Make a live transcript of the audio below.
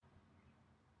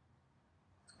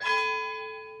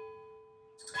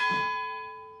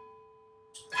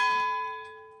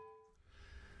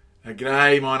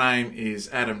G'day, my name is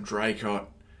Adam Draycott,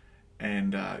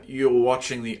 and you're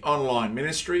watching the online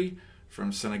ministry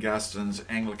from St Augustine's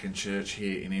Anglican Church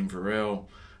here in Inverell.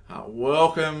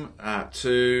 Welcome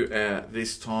to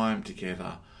this time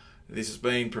together. This has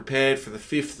been prepared for the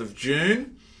 5th of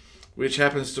June, which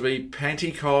happens to be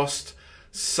Pentecost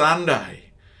Sunday,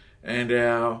 and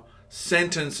our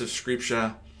sentence of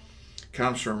Scripture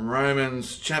comes from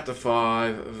Romans chapter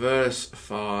 5, verse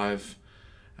 5.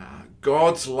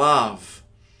 God's love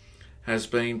has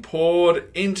been poured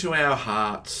into our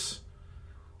hearts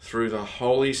through the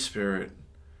Holy Spirit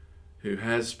who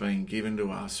has been given to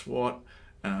us. What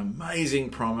an amazing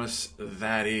promise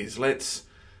that is. Let's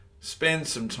spend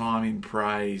some time in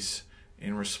praise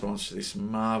in response to this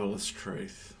marvellous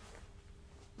truth.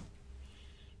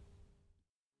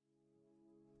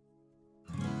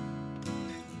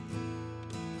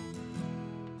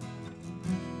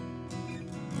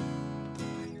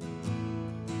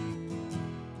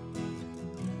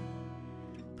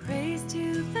 Praise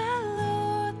to the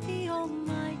Lord, the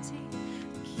Almighty,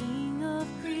 King of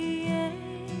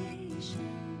creation.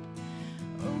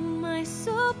 Oh, my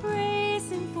soul,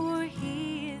 praise Him, for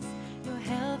He is your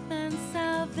health and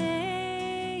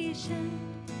salvation.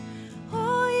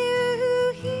 All you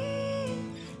who hear,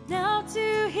 now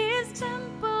to His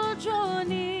temple draw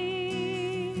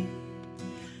near.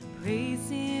 Praise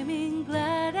Him in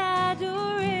glad adoration.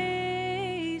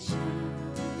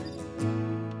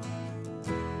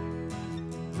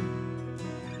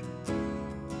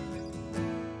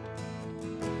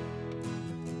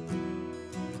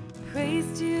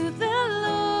 Praise to the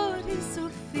Lord who so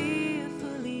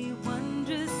fearfully,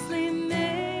 wondrously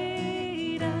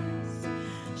made us,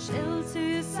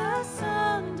 shelters us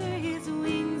under His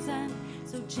wings and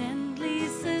so gently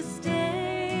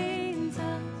sustains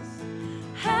us.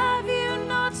 Have you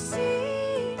not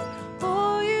seen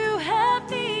all you have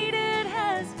needed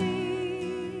has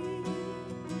been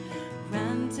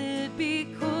granted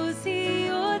because He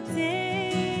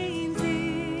ordains it?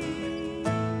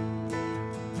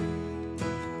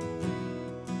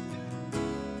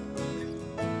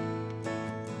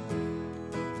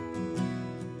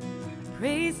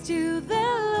 Praise to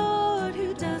the Lord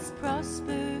who does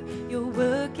prosper your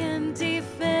work and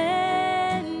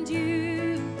defend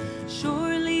you.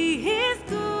 Surely His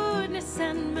goodness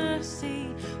and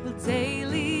mercy will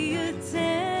daily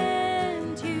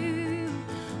attend you.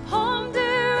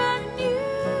 Ponder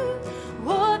anew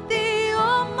what the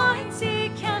Almighty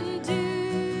can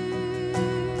do,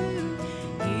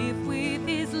 if with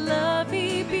His love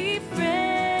He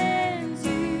befriends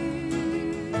you.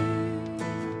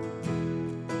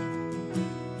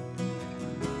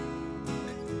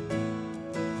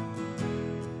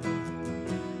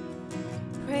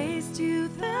 Praise to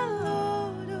the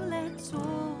Lord, oh let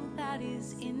all that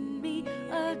is in me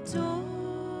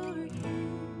adore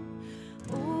Him.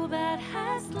 All that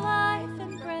has life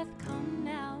and breath, come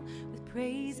now with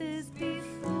praises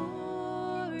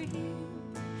before Him.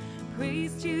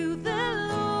 Praise to the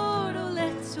Lord, oh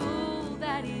let all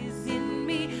that is in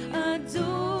me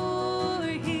adore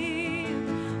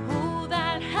Him. All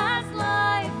that has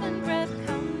life and breath,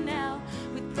 come now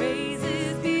with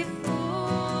praises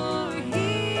before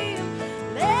Him.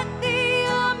 Let the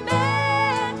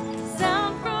Amen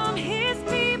sound from His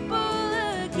people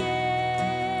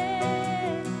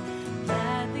again,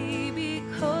 gladly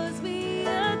because we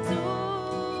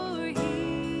adore Him.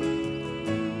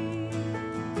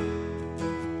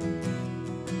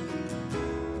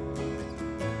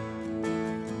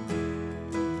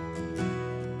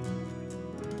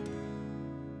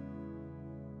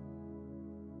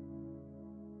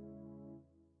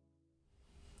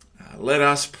 Let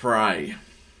us pray.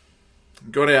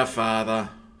 God our Father,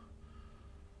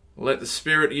 let the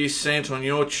Spirit you sent on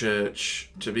your church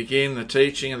to begin the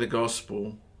teaching of the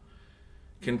gospel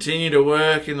continue to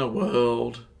work in the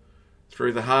world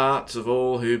through the hearts of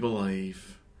all who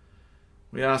believe.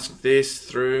 We ask this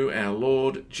through our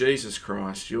Lord Jesus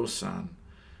Christ, your Son,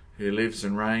 who lives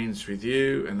and reigns with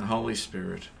you and the Holy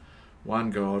Spirit,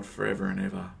 one God, forever and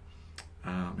ever.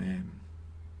 Amen.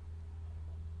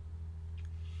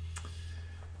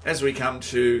 As we come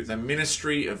to the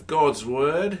ministry of God's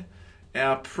Word,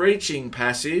 our preaching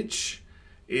passage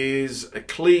is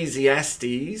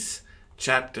Ecclesiastes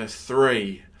chapter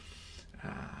 3.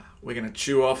 We're going to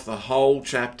chew off the whole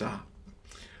chapter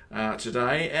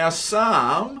today. Our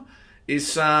psalm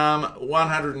is Psalm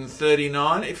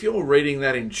 139. If you're reading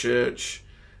that in church,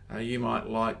 you might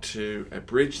like to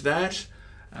abridge that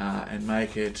and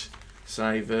make it,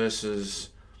 say, verses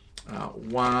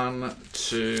 1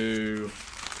 to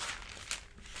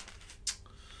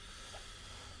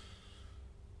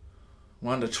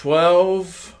 1 to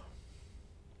 12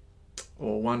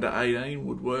 or 1 to 18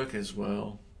 would work as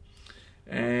well.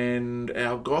 And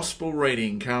our gospel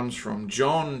reading comes from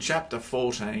John chapter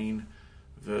 14,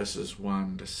 verses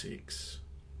 1 to 6.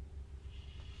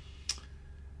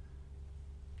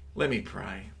 Let me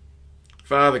pray.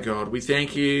 Father God, we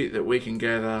thank you that we can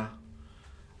gather,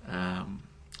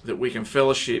 that we can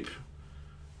fellowship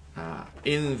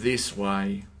in this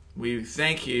way. We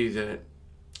thank you that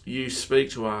you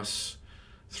speak to us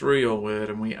through your word,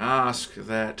 and we ask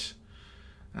that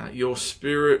your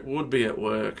Spirit would be at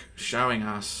work, showing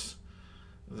us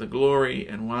the glory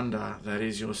and wonder that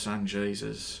is your Son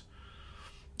Jesus.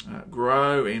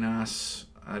 Grow in us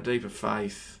a deeper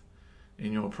faith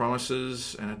in your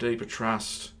promises and a deeper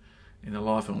trust in the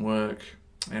life and work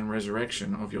and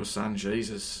resurrection of your Son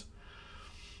Jesus.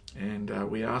 And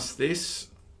we ask this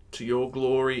to your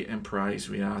glory and praise,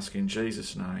 we ask in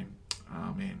Jesus' name.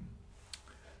 Amen.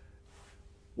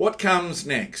 What comes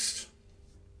next?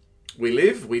 We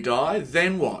live, we die,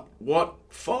 then what? What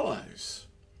follows?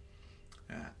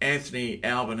 Anthony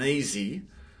Albanese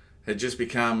had just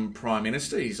become Prime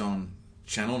Minister. He's on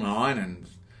Channel 9 and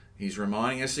he's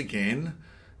reminding us again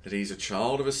that he's a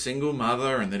child of a single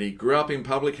mother and that he grew up in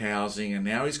public housing, and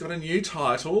now he's got a new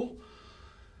title.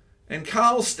 And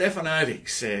Karl Stefanovic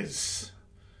says,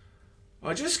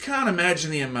 I just can't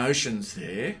imagine the emotions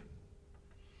there.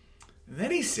 And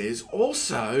then he says,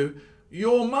 also,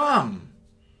 your mum,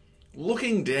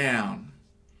 looking down.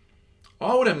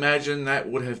 I would imagine that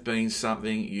would have been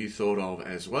something you thought of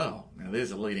as well. Now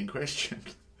there's a leading question.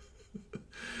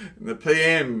 The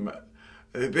PM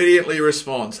immediately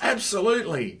responds,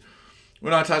 absolutely.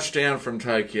 When I touched down from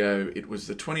Tokyo, it was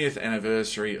the 20th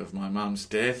anniversary of my mum's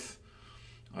death.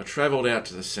 I travelled out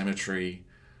to the cemetery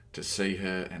to see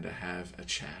her and to have a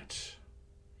chat.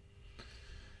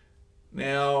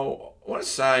 Now, I want to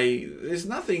say there's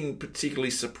nothing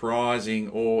particularly surprising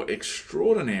or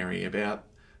extraordinary about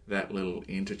that little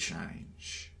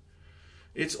interchange.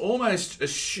 It's almost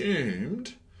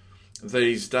assumed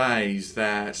these days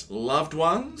that loved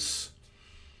ones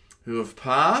who have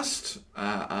passed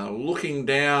are looking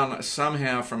down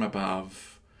somehow from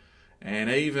above and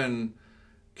even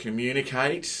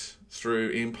communicate through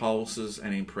impulses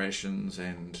and impressions,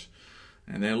 and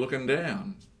they're looking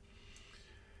down.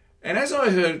 And as I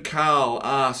heard Karl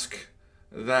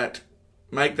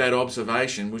make that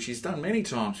observation, which he's done many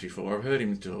times before, I've heard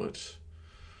him do it,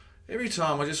 every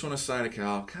time I just want to say to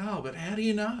Karl, but how do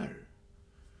you know?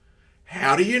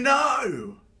 How do you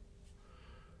know?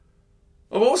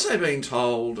 I've also been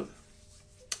told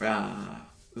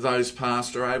those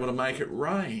past are able to make it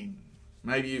rain.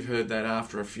 Maybe you've heard that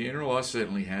after a funeral. I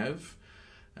certainly have.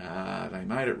 They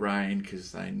made it rain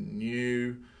because they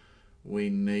knew we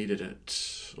needed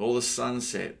it. Or the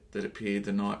sunset that appeared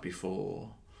the night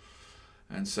before.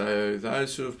 And so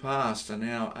those who have passed are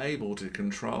now able to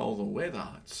control the weather.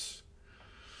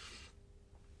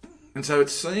 And so it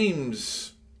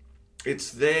seems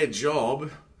it's their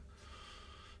job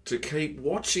to keep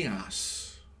watching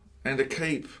us and to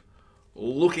keep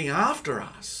looking after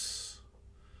us.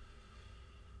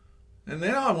 And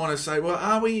then I want to say,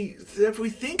 well, if we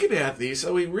think about this,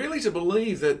 are we really to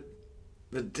believe that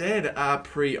the dead are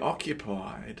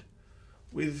preoccupied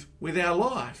with our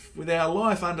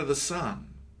life under the sun?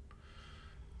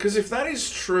 Because if that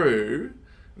is true,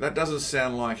 that doesn't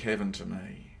sound like heaven to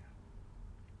me.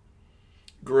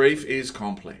 Grief is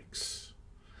complex.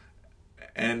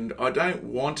 And I don't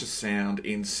want to sound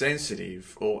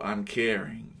insensitive or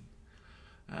uncaring.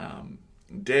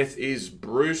 Death is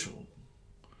brutal.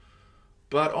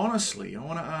 But honestly, I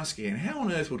want to ask again, how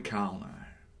on earth would Karl know?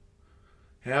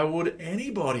 How would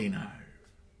anybody know?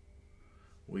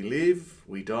 We live,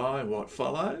 we die, what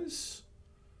follows?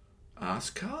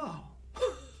 Ask Karl.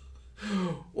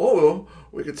 Or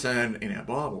we could turn in our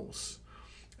Bibles.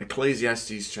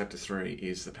 Ecclesiastes chapter 3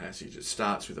 is the passage. It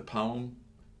starts with a poem.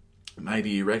 Maybe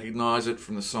you recognise it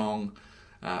from the song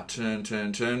Turn,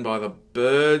 Turn, Turn by the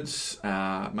Byrds,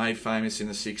 made famous in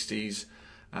the 60s.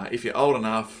 If you're old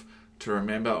enough to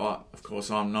remember, of course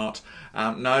I'm not,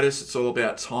 notice it's all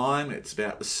about time. It's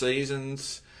about the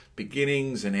seasons,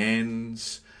 beginnings and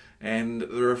ends. And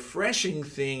the refreshing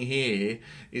thing here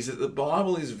is that the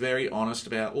Bible is very honest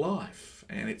about life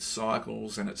and its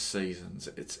cycles and its seasons,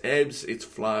 its ebbs, its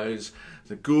flows,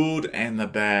 the good and the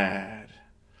bad.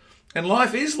 And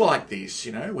life is like this,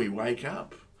 we wake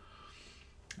up,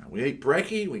 we eat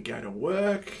brekkie, we go to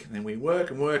work, and then we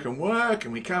work and work and work,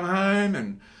 and we come home,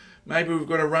 and maybe we've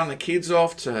got to run the kids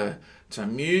off to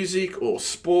music or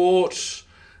sport.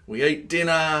 We eat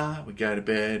dinner, we go to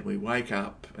bed, we wake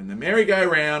up, and the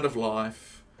merry-go-round of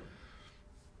life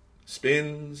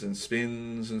spins and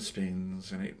spins and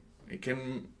spins, and it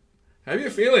can have you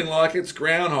feeling like it's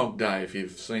Groundhog Day if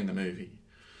you've seen the movie.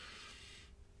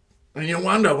 And you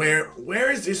wonder,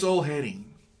 where is this all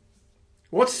heading?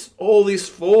 What's all this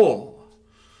for?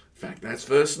 In fact, that's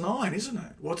verse 9, isn't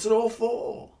it? What's it all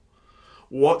for?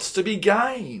 What's to be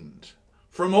gained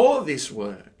from all of this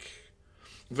work?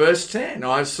 Verse 10,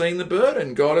 I've seen the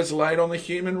burden God has laid on the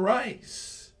human race.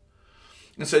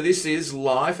 And so this is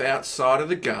life outside of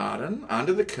the garden,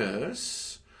 under the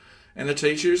curse. And the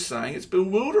teacher is saying it's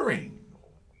bewildering.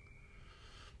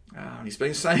 He's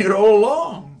been saying it all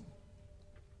along.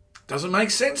 Doesn't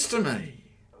make sense to me.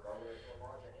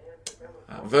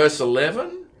 Verse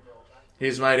 11,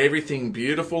 He's made everything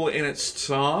beautiful in its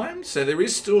time. So there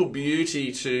is still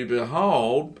beauty to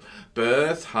behold.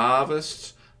 Birth,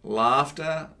 harvest,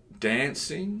 laughter,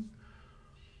 dancing.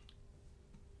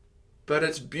 But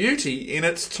it's beauty in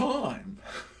its time.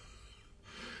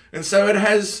 And so it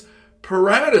has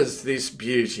parameters, this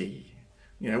beauty.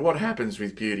 You know, what happens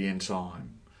with beauty in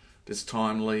time? Does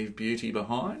time leave beauty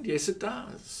behind? Yes, it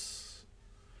does.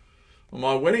 On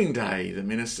my wedding day, the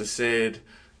minister said,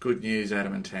 good news,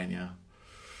 Adam and Tanya.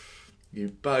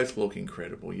 You both look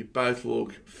incredible. You both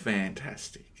look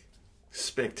fantastic.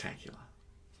 Spectacular.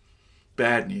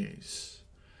 Bad news.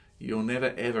 You'll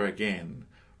never ever again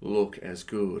look as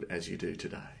good as you do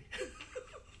today.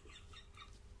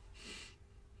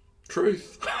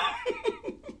 Truth.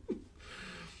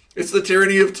 It's the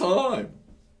tyranny of time.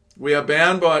 We are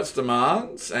bound by its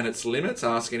demands and its limits.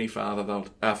 Ask any farmer, they'll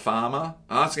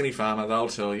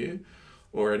tell you,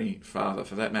 or any father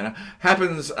for that matter.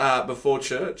 Happens before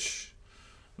church.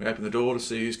 We open the door to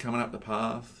see who's coming up the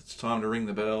path. It's time to ring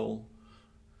the bell.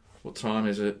 What time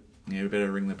is it? Yeah, we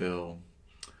better ring the bell.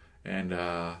 And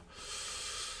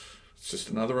it's just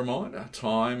another reminder.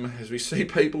 Time, as we see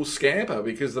people scamper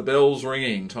because the bell's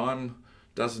ringing. Time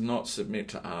does not submit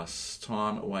to us.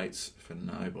 Time waits for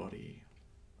nobody.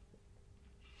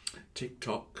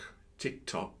 Tick-tock,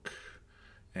 tick-tock.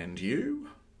 And you?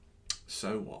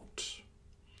 So what?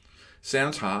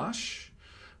 Sounds harsh,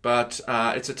 but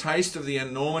it's a taste of the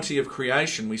enormity of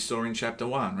creation we saw in chapter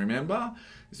 1. Remember?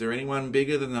 Is there anyone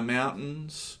bigger than the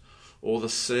mountains or the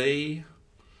sea?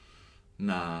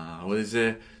 Nah. Well,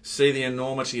 see the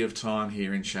enormity of time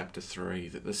here in chapter 3,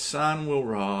 that the sun will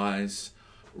rise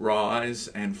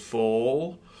and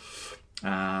fall.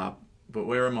 But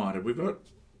we're reminded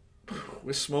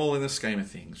we're small in the scheme of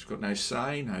things. We've got no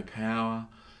say, no power,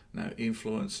 no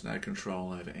influence, no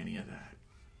control over any of that.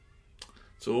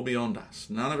 It's all beyond us.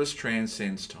 None of us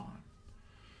transcends time.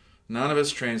 None of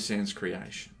us transcends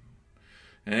creation.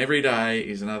 And every day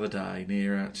is another day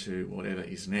nearer to whatever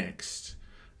is next.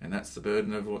 And that's the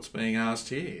burden of what's being asked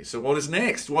here. So what is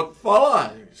next? What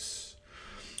follows?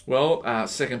 Well,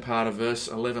 second part of verse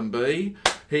 11b,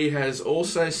 he has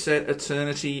also set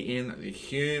eternity in the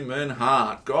human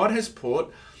heart. God has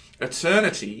put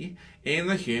eternity in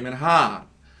the human heart.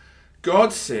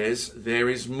 God says there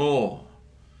is more.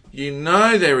 You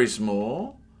know there is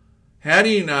more. How do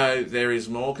you know there is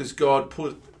more? Because God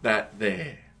put that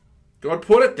there. God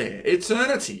put it there.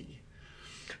 Eternity.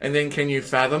 And then can you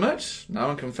fathom it? No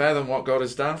one can fathom what God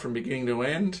has done from beginning to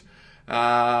end.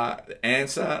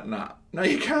 Answer, no. No,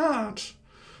 you can't.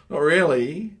 Not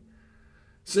really.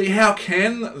 See, how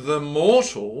can the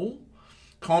mortal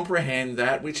comprehend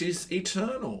that which is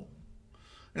eternal?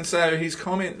 And so his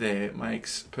comment there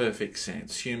makes perfect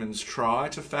sense. Humans try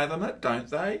to fathom it, don't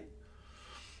they?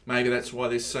 Maybe that's why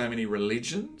there's so many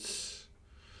religions.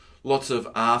 Lots of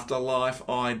afterlife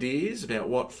ideas about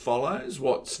what follows,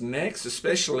 what's next,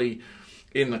 especially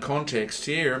in the context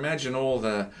here. Imagine all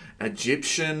the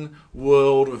Egyptian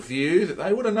worldview that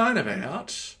they would have known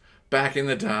about back in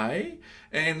the day.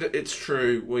 And it's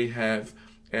true, we have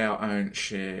our own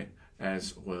share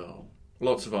as well.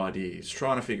 Lots of ideas,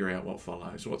 trying to figure out what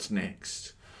follows, what's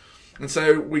next. And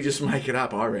so we just make it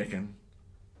up, I reckon.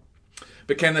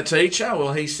 But can the teacher?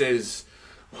 Well, he says,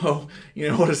 well, you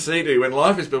know, what does he do? When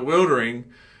life is bewildering,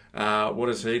 what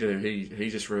does he do? He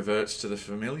just reverts to the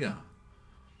familiar,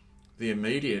 the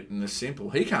immediate and the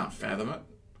simple. He can't fathom it.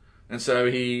 And so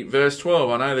verse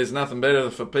 12, I know there's nothing better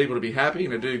for people to be happy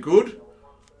and to do good.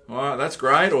 All right, that's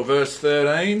great. Or verse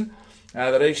 13,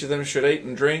 that each of them should eat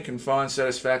and drink and find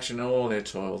satisfaction in all their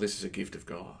toil. This is a gift of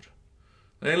God.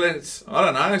 I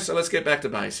don't know, so let's get back to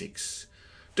basics.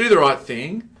 Do the right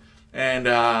thing and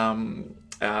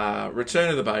return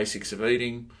to the basics of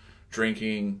eating,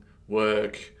 drinking,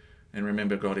 work, and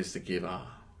remember God is the giver.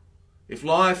 If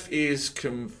life is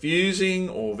confusing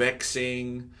or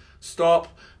vexing,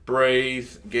 stop,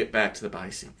 breathe, get back to the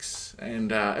basics.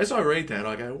 And as I read that,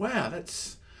 I go, wow,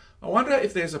 that's I wonder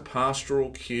if there's a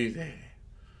pastoral cue there,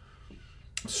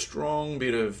 a strong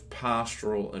bit of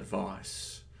pastoral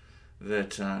advice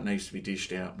that needs to be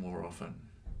dished out more often.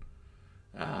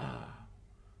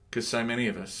 Because so many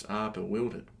of us are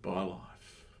bewildered by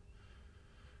life.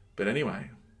 But anyway,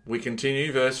 we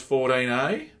continue, verse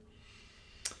 14a.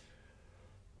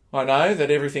 I know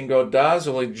that everything God does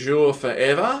will endure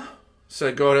forever.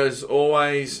 So God has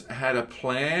always had a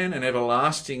plan, an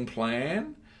everlasting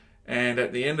plan. And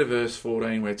at the end of verse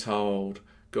 14, we're told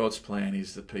God's plan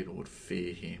is that people would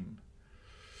fear him.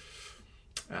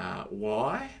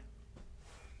 Why?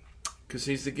 Because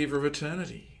he's the giver of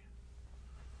eternity.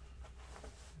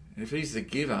 If he's the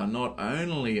giver not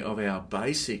only of our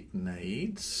basic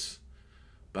needs,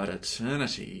 but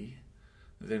eternity,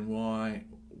 then why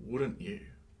wouldn't you?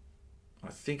 I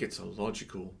think it's a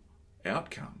logical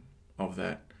outcome of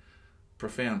that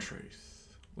profound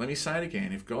truth. Let me say it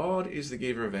again. If God is the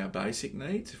giver of our basic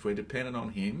needs, if we're dependent on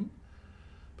him,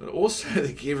 but also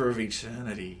the giver of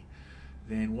eternity,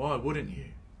 then why wouldn't you?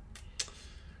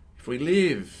 If we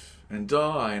live and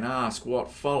die and ask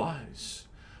what follows,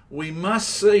 we must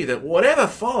see that whatever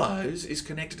follows is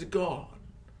connected to God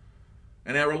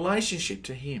and our relationship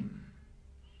to him.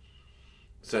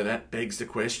 So that begs the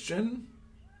question,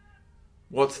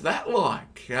 what's that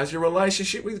like? How's your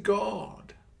relationship with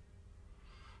God?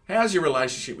 How's your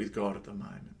relationship with God at the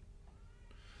moment?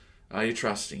 Are you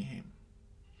trusting him?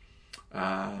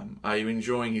 Are you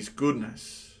enjoying his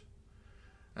goodness?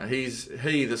 Is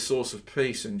he the source of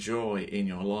peace and joy in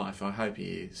your life? I hope he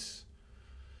is.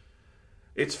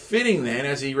 It's fitting then,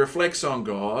 as he reflects on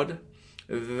God,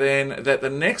 then that the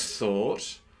next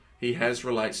thought he has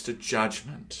relates to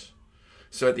judgment.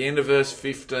 So at the end of verse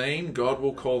 15, God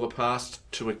will call the past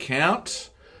to account.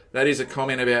 That is a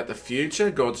comment about the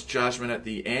future, God's judgment at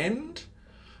the end.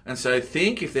 And so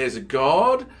think, if there's a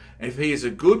God, if he is a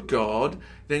good God,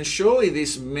 then surely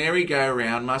this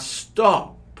merry-go-round must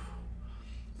stop.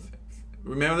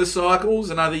 Remember the cycles?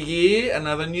 Another year,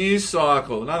 another news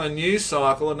cycle,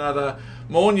 another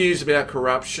more news about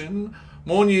corruption,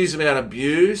 more news about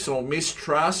abuse or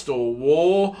mistrust or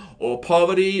war or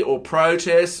poverty or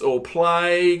protests or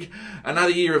plague,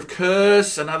 another year of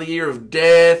curse, another year of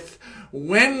death.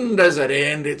 When does it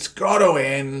end? It's got to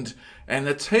end. And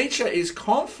the teacher is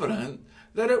confident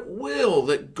that it will,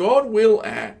 that God will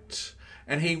act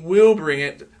and he will bring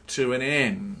it to an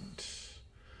end.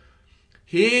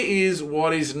 Here is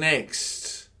what is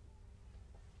next.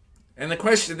 And the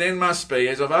question then must be,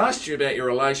 as I've asked you about your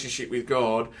relationship with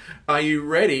God, are you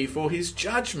ready for his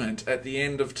judgment at the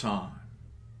end of time?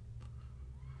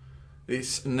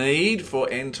 This need for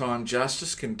end-time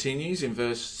justice continues in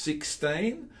verse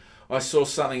 16. I saw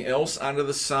something else under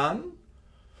the sun.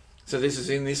 So this is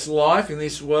in this life, in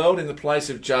this world, in the place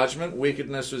of judgment,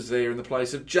 wickedness was there. In the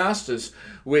place of justice,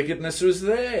 wickedness was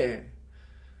there.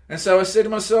 And so I said to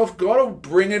myself, God will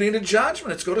bring it into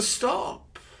judgment. It's got to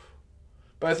stop.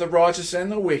 Both the righteous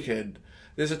and the wicked.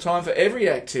 There's a time for every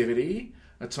activity,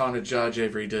 a time to judge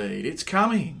every deed. It's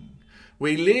coming.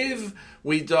 We live,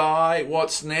 we die.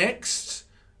 What's next?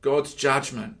 God's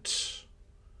judgment.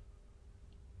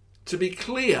 To be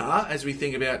clear, as we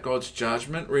think about God's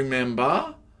judgment,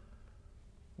 remember,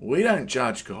 we don't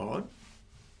judge God.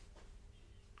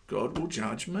 God will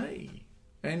judge me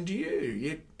and you.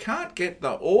 You can't get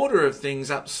the order of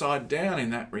things upside down in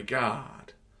that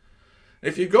regard.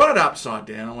 If you've got it upside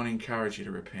down, I want to encourage you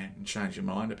to repent and change your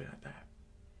mind about that.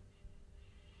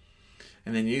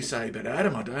 And then you say, but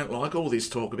Adam, I don't like all this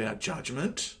talk about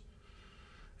judgment.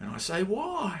 And I say,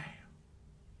 why?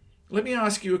 Let me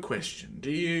ask you a question. Do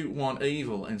you want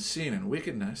evil and sin and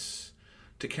wickedness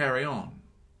to carry on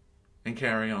and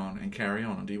carry on and carry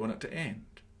on? And do you want it to end?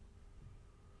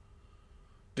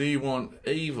 Do you want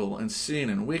evil and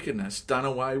sin and wickedness done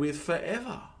away with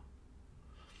forever?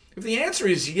 If the answer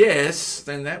is yes,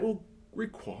 then that will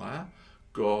require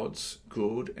God's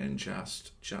good and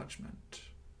just judgment.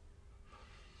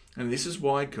 And this is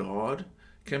why God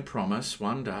can promise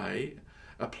one day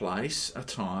a place, a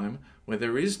time where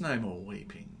there is no more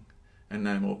weeping and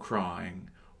no more crying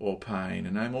or pain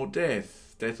and no more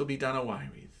death. Death will be done away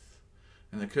with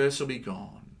and the curse will be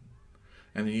gone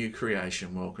and the new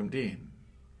creation welcomed in.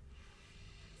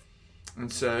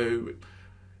 And so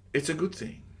it's a good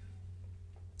thing.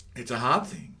 It's a hard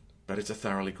thing, but it's a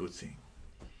thoroughly good thing.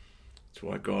 That's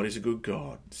why God is a good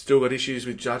God. Still got issues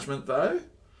with judgment though?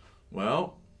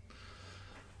 Well,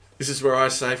 this is where I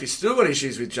say, if you've still got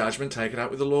issues with judgment, take it up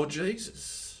with the Lord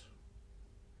Jesus.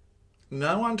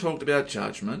 No one talked about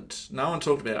judgment, no one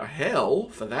talked about hell,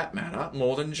 for that matter,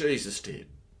 more than Jesus did.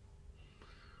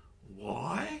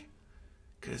 Why?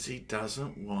 Because he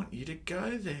doesn't want you to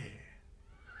go there.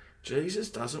 Jesus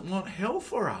doesn't want hell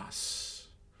for us.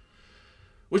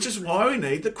 Which is why we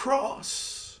need the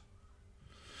cross.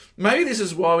 Maybe this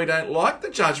is why we don't like the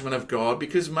judgment of God,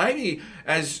 because maybe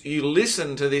as you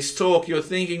listen to this talk, you're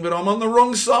thinking, but I'm on the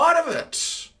wrong side of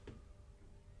it.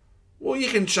 Well, you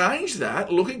can change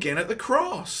that. Look again at the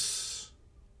cross.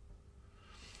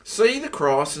 See the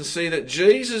cross and see that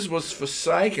Jesus was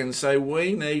forsaken so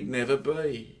we need never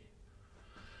be.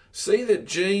 See that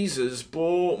Jesus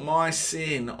bore my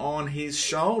sin on his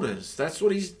shoulders. That's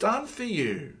what he's done for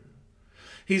you.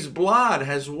 His blood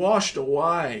has washed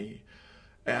away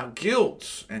our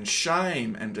guilt and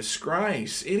shame and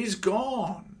disgrace. It is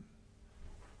gone.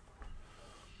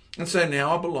 And so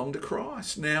now I belong to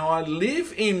Christ. Now I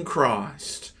live in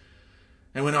Christ.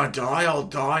 And when I die, I'll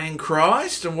die in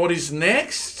Christ. And what is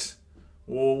next?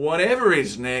 Well, whatever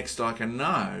is next, I can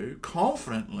know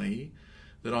confidently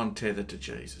that I'm tethered to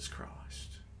Jesus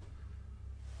Christ.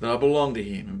 That I belong to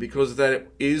him. And because that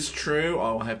is true,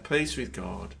 I will have peace with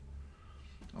God.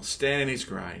 I'll stand in his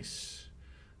grace.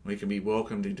 We can be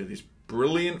welcomed into this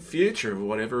brilliant future of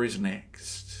whatever is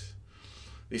next.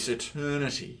 This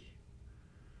eternity.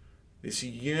 This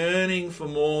yearning for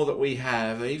more that we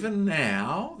have, even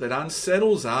now, that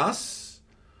unsettles us.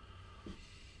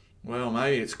 Well,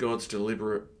 maybe it's God's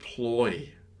deliberate ploy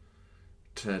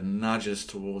to nudge us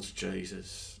towards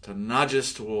Jesus. To nudge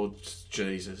us towards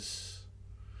Jesus.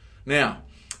 Now,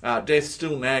 death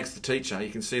still nags the teacher.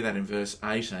 You can see that in verse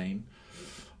 18.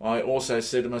 I also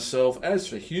said to myself, as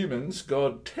for humans,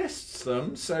 God tests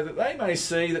them so that they may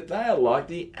see that they are like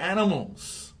the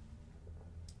animals.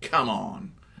 Come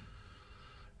on.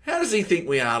 How does he think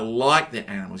we are like the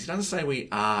animals? He doesn't say we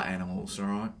are animals, all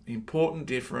right? Important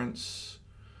difference.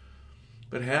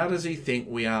 But how does he think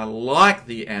we are like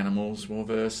the animals? Well,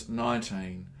 verse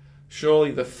 19. Surely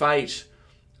the fate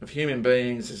of human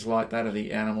beings is like that of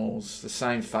the animals. The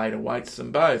same fate awaits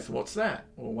them both. What's that?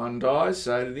 Well, one dies,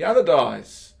 so the other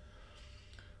dies.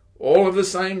 All of the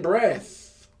same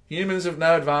breath. Humans have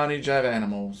no advantage over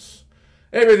animals.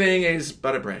 Everything is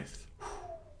but a breath.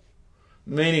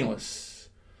 Meaningless.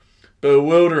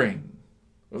 Bewildering.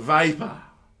 Vapour.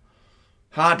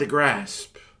 Hard to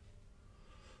grasp.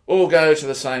 All go to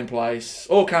the same place.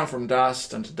 All come from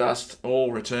dust, and to dust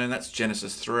all return. That's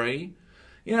Genesis 3.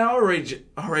 You know,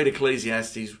 I read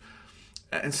Ecclesiastes,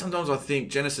 and sometimes I think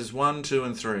Genesis 1, 2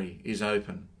 and 3 is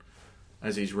open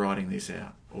as he's writing this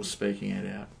out, or speaking it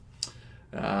out.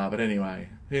 But anyway,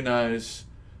 who knows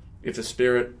if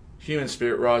the human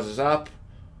spirit rises up,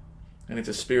 and if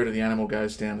the spirit of the animal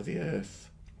goes down to the earth.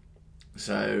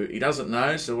 So he doesn't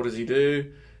know, so what does he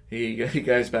do? He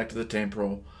goes back to the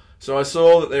temporal. So I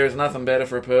saw that there is nothing better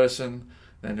for a person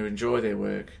than to enjoy their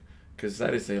work, because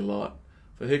that is their lot.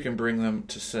 For who can bring them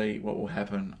to see what will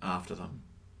happen after them?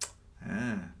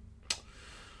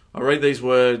 I read these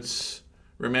words.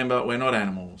 Remember, we're not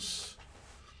animals.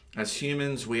 As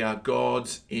humans, we are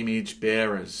God's image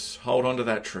bearers. Hold on to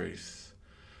that truth.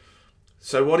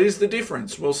 So what is the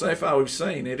difference? Well, so far we've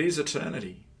seen it is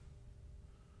eternity.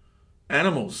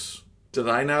 Animals, do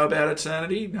they know about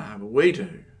eternity? No, but we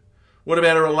do. What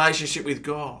about a relationship with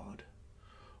God?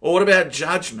 Or what about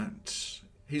judgment?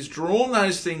 He's drawn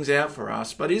those things out for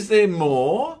us, but is there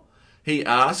more? He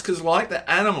asks, because like the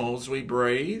animals, we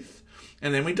breathe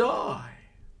and then we die.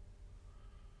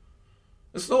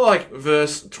 It's not like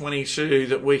verse 22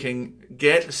 that we can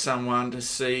get someone to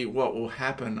see what will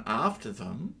happen after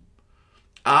them,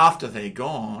 after they're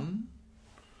gone.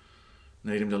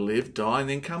 Need him to live, die, and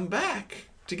then come back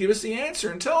to give us the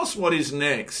answer and tell us what is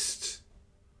next.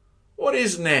 What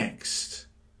is next?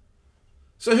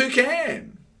 So who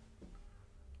can?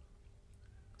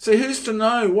 So who's to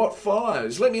know what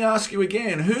follows? Let me ask you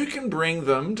again, who can bring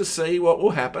them to see what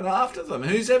will happen after them?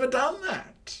 Who's ever done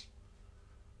that?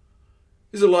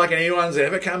 Is it like anyone's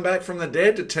ever come back from the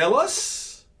dead to tell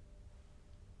us?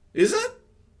 Is it?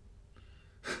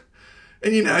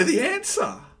 And you know the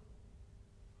answer.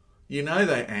 You know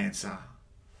the answer.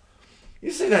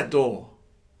 You see that door?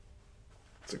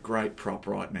 It's a great prop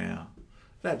right now.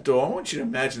 That door, I want you to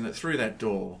imagine that through that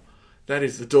door, that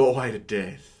is the doorway to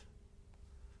death.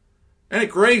 And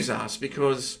it grieves us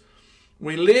because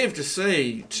we live to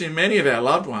see too many of our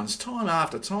loved ones, time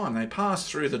after time, they pass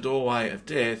through the doorway of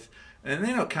death and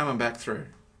they're not coming back through.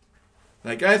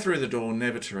 They go through the door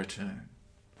never to return.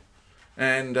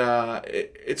 And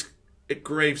it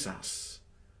grieves us.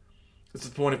 It's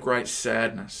the point of great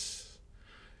sadness.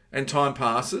 And time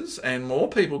passes and more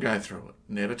people go through it,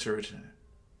 never to return.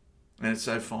 And it's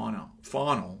so final.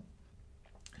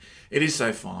 It is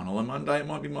so final, and one day it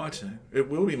might be my turn. It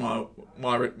will be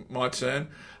my turn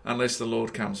unless the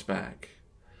Lord comes back.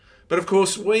 But of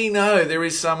course, we know there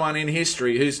is someone in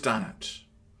history who's done it.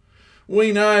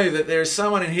 We know that there is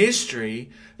someone in history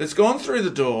that's gone through the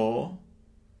door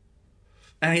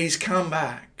and he's come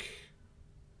back.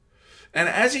 And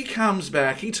as he comes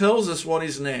back, he tells us what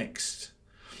is next.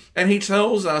 And he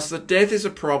tells us that death is a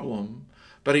problem,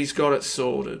 but he's got it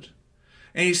sorted.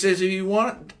 And he says, if you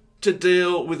want to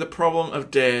deal with the problem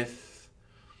of death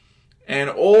and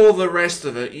all the rest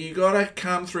of it, you got to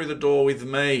come through the door with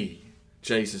me,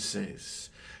 Jesus says.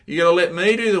 You got to let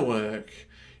me do the work.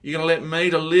 You got to let me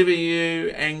deliver you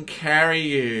and carry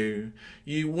you.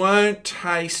 You won't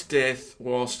taste death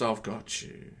whilst I've got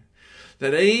you.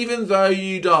 That even though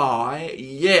you die,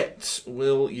 yet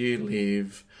will you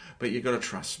live. But you've got to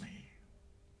trust me.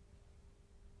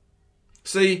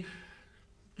 See,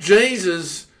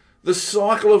 Jesus, the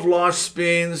cycle of life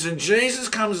spins, and Jesus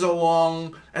comes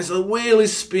along as the wheel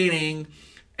is spinning,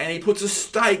 and he puts a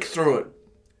stake through it.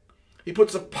 He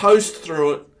puts a post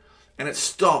through it, and it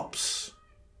stops.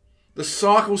 The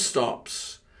cycle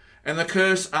stops, and the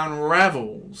curse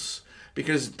unravels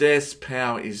because death's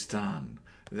power is done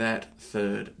that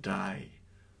third day.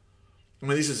 I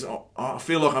mean, I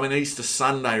feel like I'm in Easter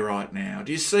Sunday right now.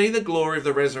 Do you see the glory of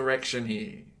the resurrection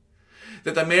here?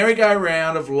 That the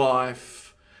merry-go-round of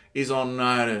life is on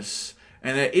notice,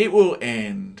 and that it will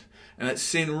end, and that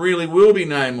sin really will be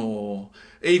no more.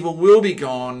 Evil will be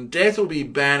gone, death will be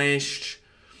banished,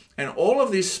 and all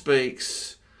of this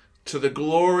speaks to the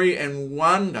glory and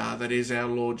wonder that is our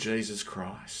Lord Jesus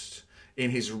Christ in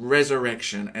his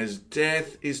resurrection as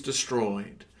death is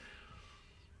destroyed.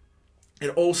 It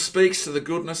all speaks to the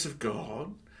goodness of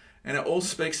God, and it all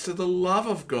speaks to the love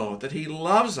of God, that he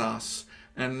loves us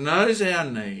and knows our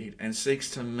need and seeks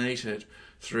to meet it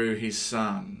through his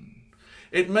Son.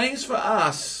 It means for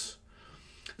us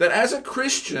that as a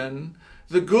Christian,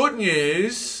 the good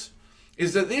news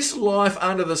is that this life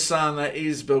under the sun that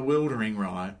is bewildering,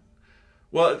 right?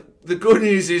 Well, the good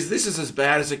news is this is as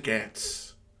bad as it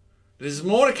gets. There's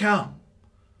more to come.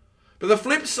 But the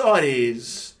flip side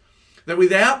is that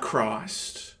without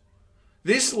Christ,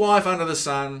 this life under the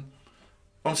sun,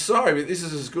 I'm sorry, but this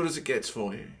is as good as it gets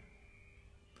for you.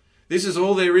 This is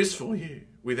all there is for you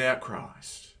without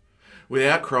Christ.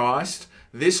 Without Christ,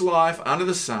 this life under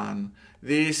the sun,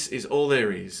 this is all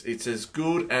there is. It's as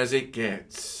good as it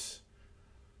gets.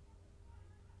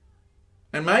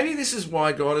 And maybe this is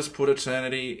why God has put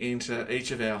eternity into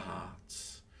each of our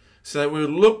hearts, so that we'll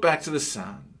look back to the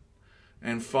Son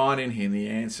and find in him the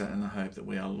answer and the hope that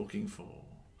we are looking for.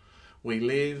 We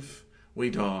live, we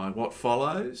die. What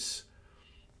follows?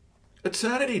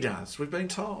 Eternity does, we've been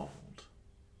told.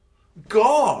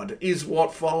 God is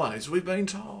what follows, we've been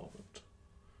told.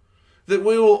 That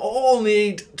we will all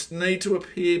need to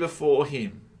appear before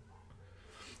him.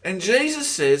 And Jesus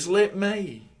says, let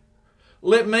me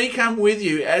come with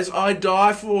you as I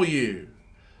die for you.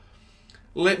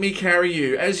 Let me carry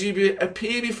you. As you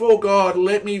appear before God,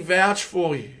 let me vouch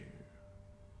for you.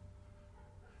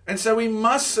 And so we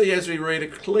must see, as we read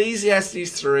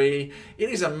Ecclesiastes 3, it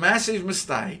is a massive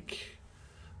mistake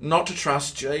not to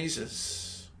trust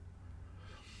Jesus.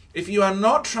 If you are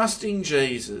not trusting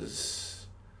Jesus,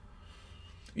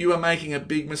 you are making a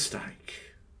big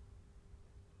mistake.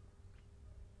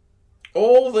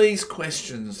 All these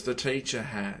questions the teacher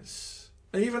has,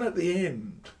 even at the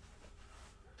end,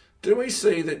 do we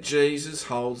see that Jesus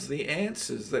holds the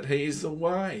answers, that he is the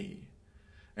way,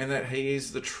 and that he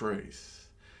is the truth,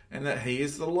 and that he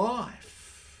is the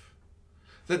life?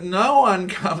 That no one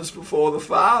comes before the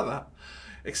Father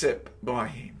except by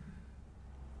him.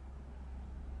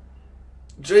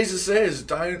 Jesus says,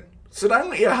 don't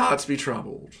let your hearts be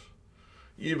troubled.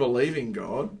 You believe in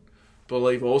God,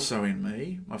 believe also in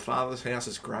me. My Father's house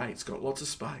is great. It's got lots of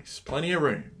space, plenty of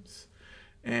rooms.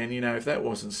 And, if that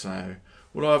wasn't so,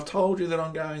 would I have told you that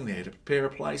I'm going there to prepare a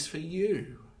place for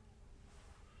you?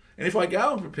 And if I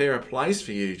go and prepare a place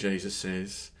for you, Jesus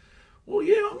says, well,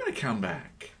 yeah, I'm going to come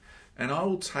back and I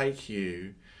will take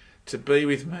you to be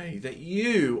with me, that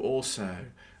you also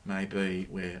may be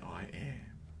where I am.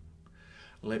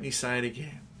 Let me say it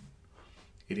again.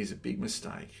 It is a big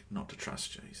mistake not to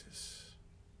trust Jesus.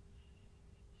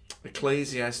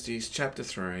 Ecclesiastes chapter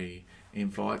 3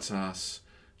 invites us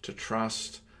to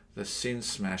trust the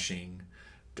sin-smashing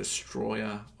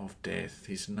destroyer of death.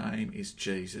 His name is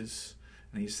Jesus,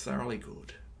 and he's thoroughly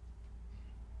good.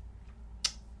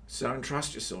 So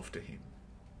entrust yourself to him.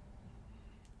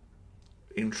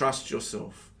 Entrust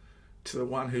yourself to the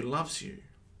one who loves you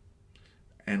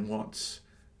and wants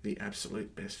the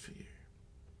absolute best for you.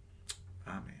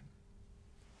 Amen.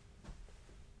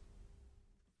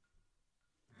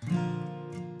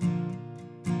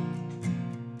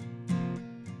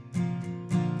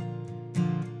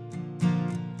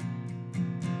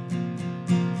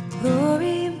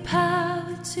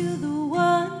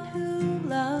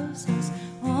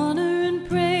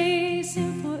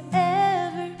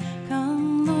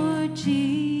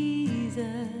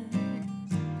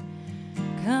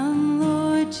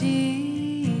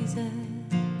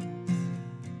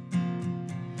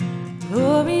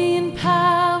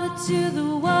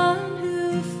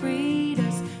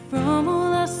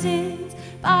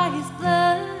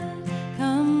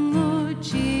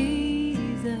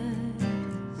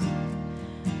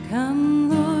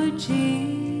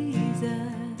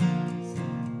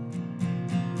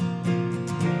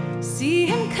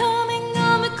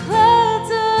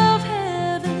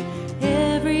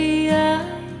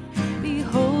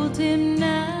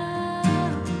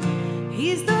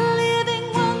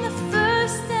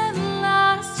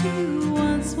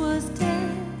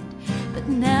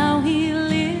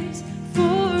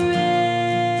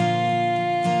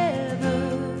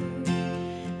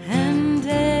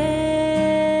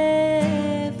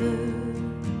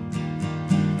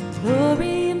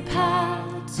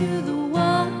 to the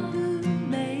one who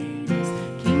made his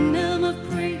kingdom of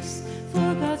priests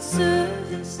for God's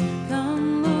service.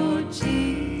 Come, Lord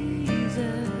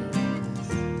Jesus.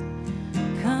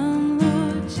 Come,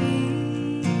 Lord Jesus.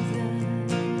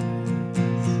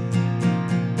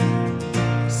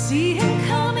 See him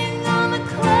coming on the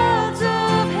clouds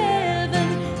of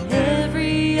heaven.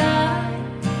 Every eye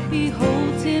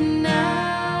beholds him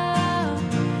now.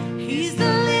 He's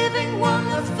the living one,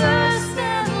 the first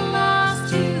and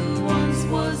last, who once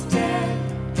was dead,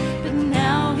 but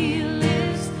now he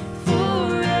lives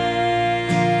forever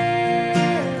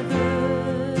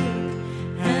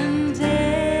and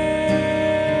ever.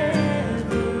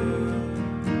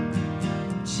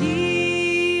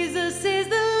 Jesus is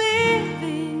the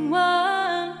living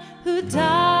one who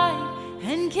died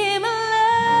and came alive.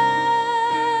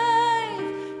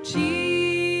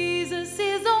 Jesus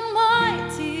is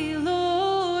Almighty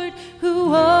Lord, who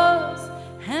was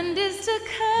and is to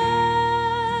come.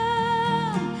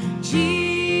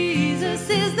 Jesus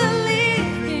is the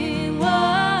living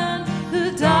one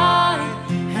who died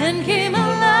and came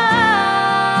alive.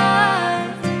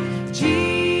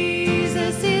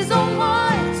 Jesus is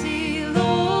Almighty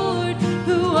Lord,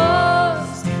 who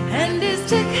was and is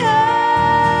to come.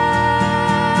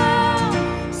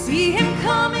 See him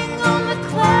coming on the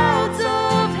clouds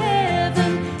of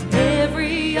heaven.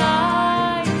 Every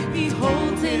eye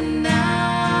beholds him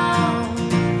now.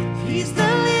 He's the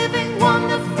living one,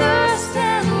 the first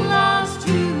and last,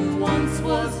 who once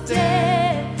was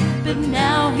dead, but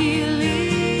now he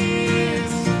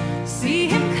lives. See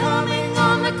him coming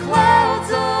on the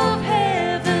clouds of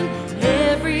heaven.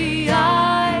 Every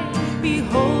eye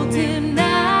beholds him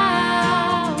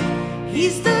now.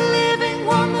 He's the living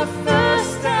one, the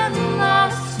first and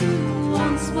last, who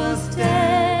once was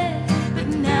dead, but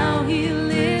now he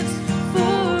lives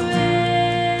forever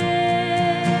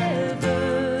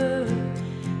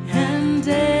and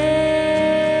ever.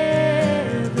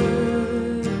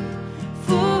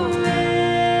 Forever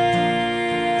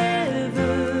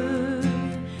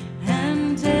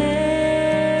and ever.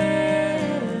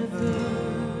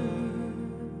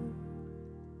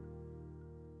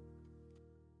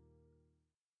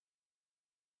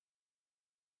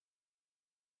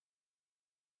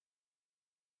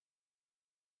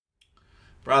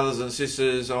 Brothers and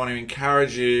sisters, I want to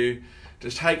encourage you to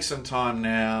take some time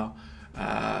now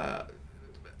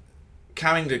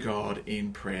coming to God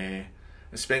in prayer.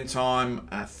 Spend time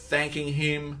thanking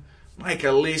him. Make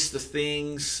a list of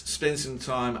things. Spend some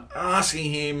time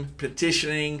asking him,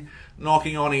 petitioning,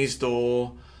 knocking on his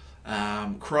door.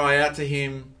 Cry out to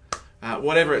him.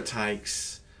 Whatever it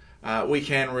takes. We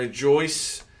can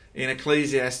rejoice in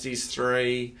Ecclesiastes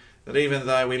 3 that even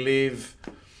though we live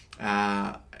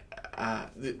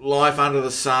life under the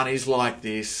sun is like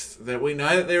this, that we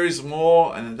know that there is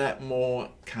more, and that more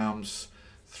comes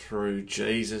through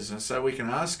Jesus. And so we can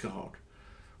ask God.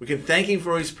 We can thank him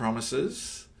for his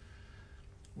promises.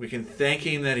 We can thank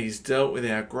him that he's dealt with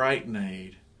our great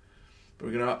need. But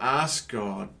we're going to ask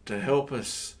God to help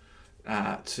us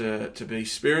to be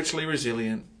spiritually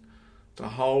resilient, to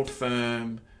hold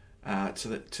firm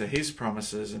to his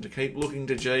promises, and to keep looking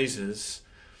to Jesus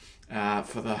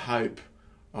for the hope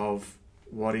of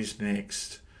what is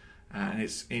next. And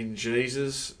it's in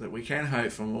Jesus that we can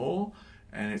hope for more,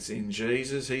 and it's in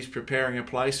Jesus. He's preparing a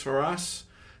place for us.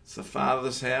 It's the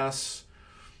Father's house,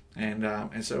 and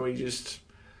so we just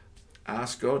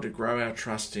ask God to grow our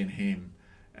trust in him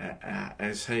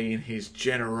as he in his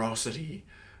generosity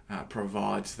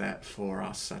provides that for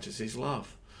us, such as his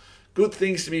love. Good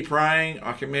things to be praying.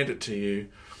 I commend it to you.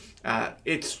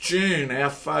 It's June. Our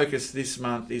focus this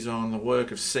month is on the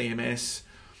work of CMS.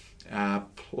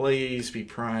 Please be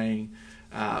praying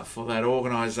for that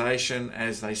organisation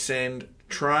as they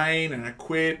train and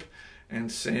equip and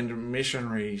send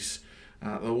missionaries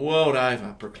the world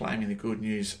over proclaiming the good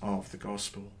news of the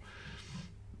gospel.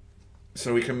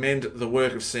 So we commend the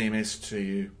work of CMS to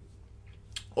you.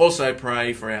 Also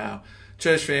pray for our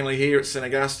church family here at St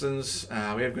Augustine's.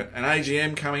 We have got an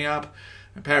AGM coming up,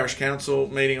 a parish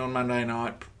council meeting on Monday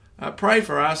night. Pray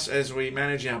for us as we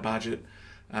manage our budget.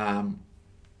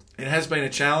 It has been a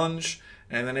challenge,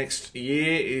 and the next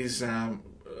year is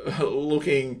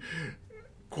looking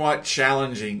quite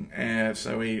challenging.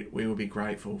 So we will be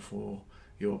grateful for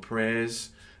your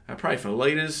prayers. Pray for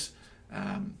leaders,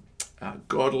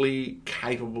 godly,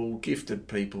 capable, gifted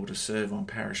people to serve on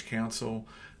parish council.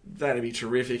 That'd be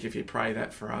terrific if you pray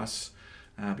that for us.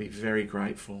 I'd be very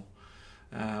grateful.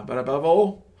 But above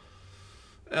all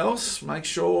else, make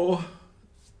sure,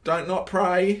 don't not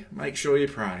pray, make sure you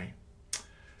pray.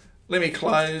 Let me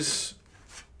close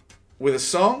with a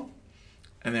song.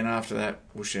 and then after that,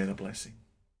 we'll share the blessing.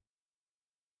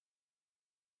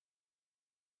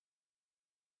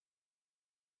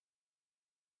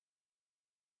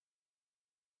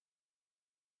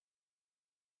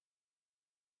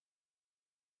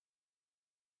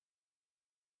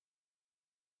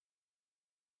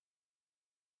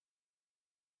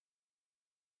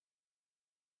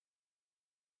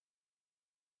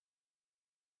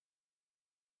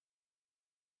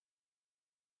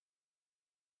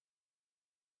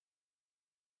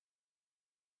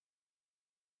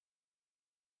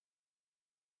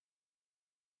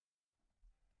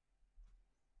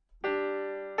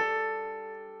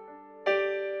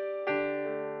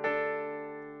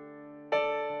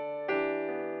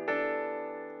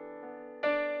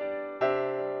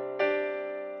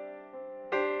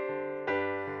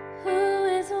 Who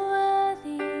is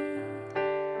worthy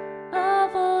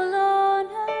of all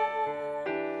honor,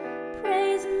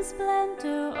 praise and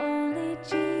splendor? Only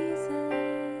Jesus.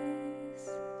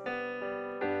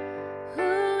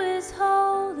 Who is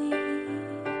holy,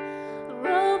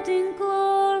 robed in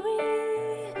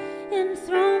glory,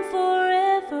 enthroned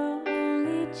forever?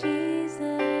 Only Jesus.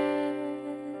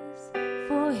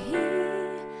 For he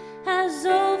has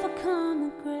overcome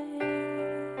the grave.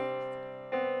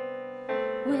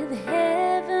 With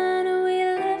heaven we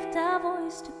lift our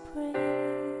voice to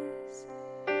praise.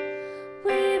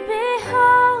 We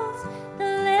behold the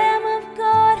Lamb of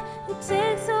God who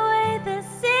takes away the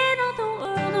sin of the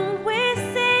world, and we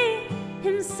see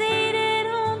him seated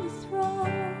on the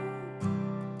throne.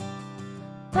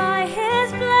 By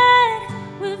his blood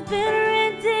we've been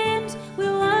redeemed. We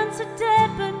once were dead,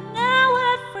 but now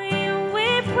we're free, and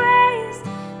we praise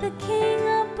the King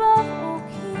above all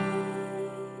kings.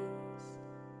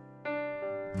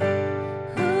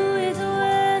 Who is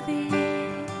worthy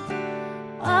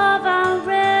of our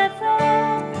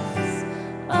reverence,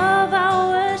 of our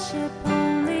worship?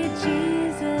 Only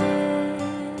Jesus.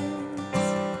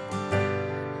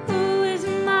 Who is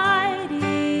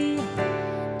mighty,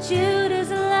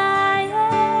 Judah's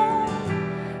Lion,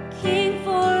 King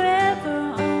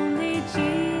forever? Only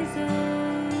Jesus.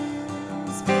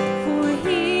 For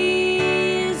he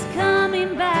is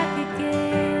coming back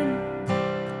again,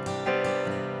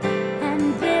 and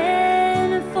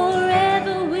then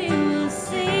forever we will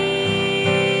sing.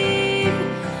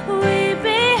 We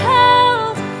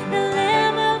behold the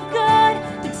Lamb of God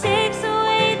who takes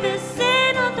away the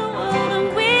sin of the world,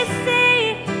 and we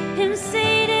see him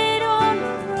seated on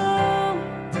the throne.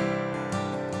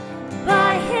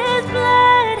 By his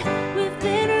blood we've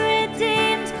been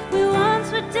redeemed. We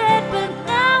once were dead, but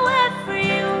now we're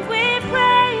free, and we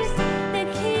praise the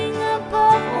King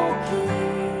above all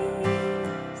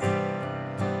kings.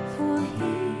 For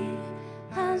he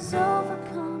has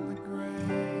overcome the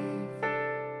grave.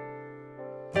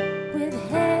 With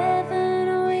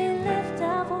heaven we lift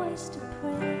our voice to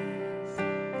praise.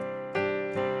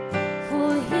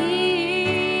 For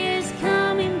he is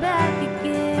coming back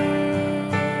again,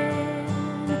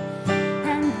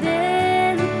 and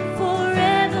then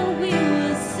forever we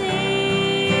will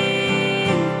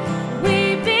sing.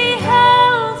 We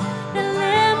behold the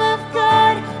Lamb of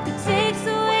God who takes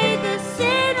away the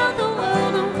sin of the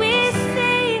world, and we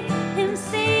see him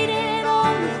seated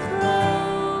on the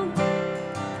throne.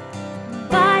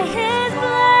 By his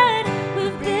blood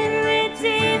we've been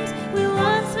redeemed. We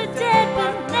once were dead,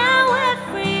 but now we're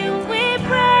free, and we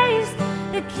praise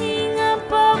the King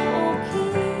above all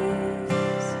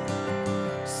kings.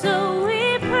 So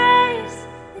we praise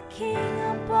the King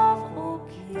above all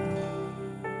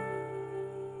kings.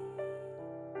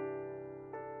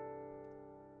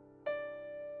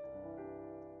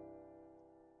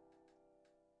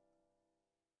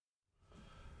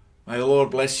 May the Lord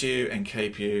bless you and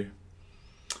keep you.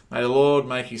 May the Lord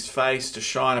make his face to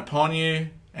shine upon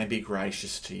you and be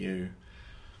gracious to you.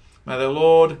 May the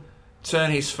Lord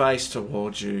turn his face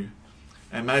towards you,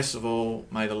 and most of all,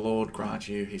 may the Lord grant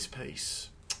you his peace.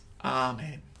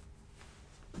 Amen.